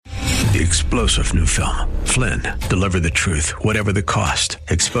The explosive new film, Flynn, Deliver the Truth, Whatever the Cost,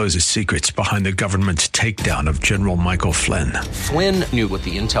 exposes secrets behind the government's takedown of General Michael Flynn. Flynn knew what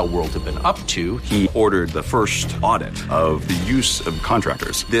the intel world had been up to. He ordered the first audit of the use of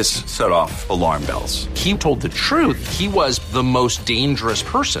contractors. This set off alarm bells. He told the truth. He was the most dangerous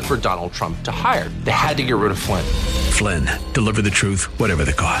person for Donald Trump to hire. They had to get rid of Flynn. Flynn, Deliver the Truth, Whatever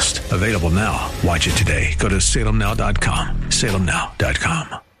the Cost. Available now. Watch it today. Go to salemnow.com.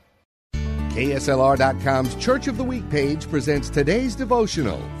 salemnow.com. KSLR.com's Church of the Week page presents today's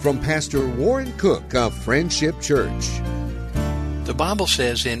devotional from Pastor Warren Cook of Friendship Church. The Bible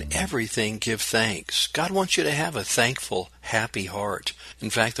says, in everything give thanks. God wants you to have a thankful, happy heart. In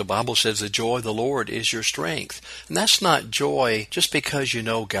fact, the Bible says the joy of the Lord is your strength. And that's not joy just because you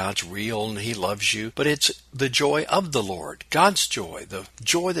know God's real and He loves you, but it's the joy of the Lord, God's joy, the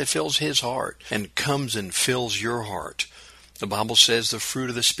joy that fills His heart and comes and fills your heart. The Bible says the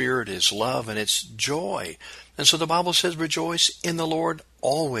fruit of the Spirit is love and it's joy. And so the Bible says, rejoice in the Lord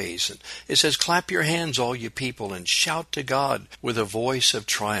always. And it says, clap your hands, all you people, and shout to God with a voice of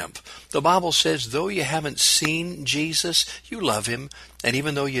triumph. The Bible says, though you haven't seen Jesus, you love Him. And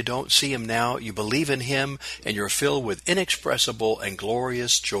even though you don't see Him now, you believe in Him, and you're filled with inexpressible and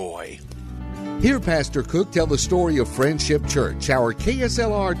glorious joy. Hear Pastor Cook tell the story of Friendship Church, our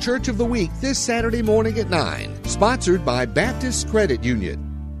KSLR Church of the Week, this Saturday morning at 9. Sponsored by Baptist Credit Union.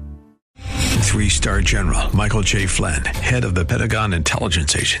 3-star General Michael J. Flynn, head of the Pentagon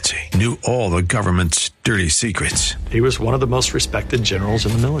Intelligence Agency, knew all the government's dirty secrets. He was one of the most respected generals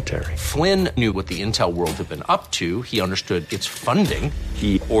in the military. Flynn knew what the intel world had been up to. He understood its funding.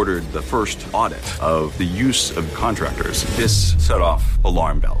 He ordered the first audit of the use of contractors. This set off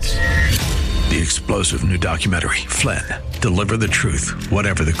alarm bells. The explosive new documentary, Flynn, Deliver the Truth,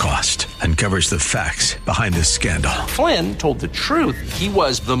 Whatever the Cost, uncovers the facts behind this scandal. Flynn told the truth. He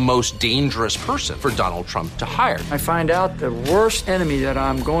was the most dangerous person for Donald Trump to hire. I find out the worst enemy that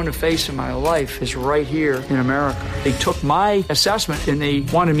I'm going to face in my life is right here in America. They took my assessment and they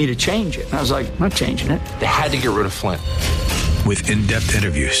wanted me to change it. And I was like, I'm not changing it. They had to get rid of Flynn. With in-depth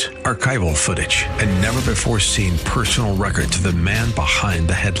interviews, archival footage, and never-before-seen personal records of the man behind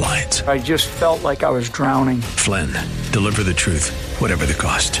the headlines. I just felt like I was drowning. Flynn, Deliver the Truth, Whatever the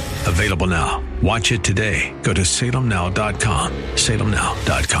Cost. Available now. Watch it today. Go to salemnow.com.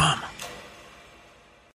 salemnow.com.